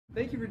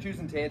Thank you for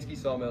choosing Tansky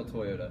Sawmill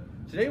Toyota.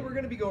 Today we're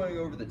going to be going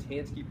over the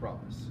Tansky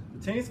Promise.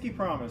 The Tansky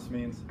Promise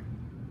means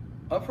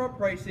upfront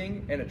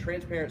pricing and a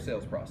transparent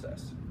sales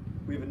process.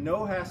 we have a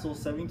no-hassle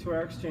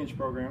 72-hour exchange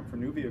program for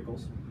new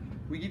vehicles.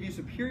 We give you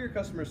superior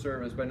customer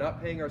service by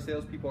not paying our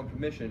salespeople on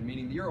commission,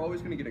 meaning that you're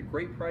always going to get a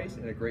great price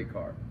and a great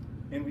car.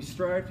 And we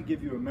strive to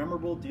give you a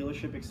memorable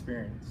dealership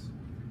experience.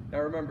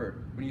 Now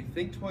remember, when you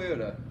think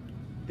Toyota,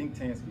 Think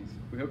Tansky's.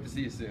 we hope to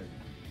see you soon.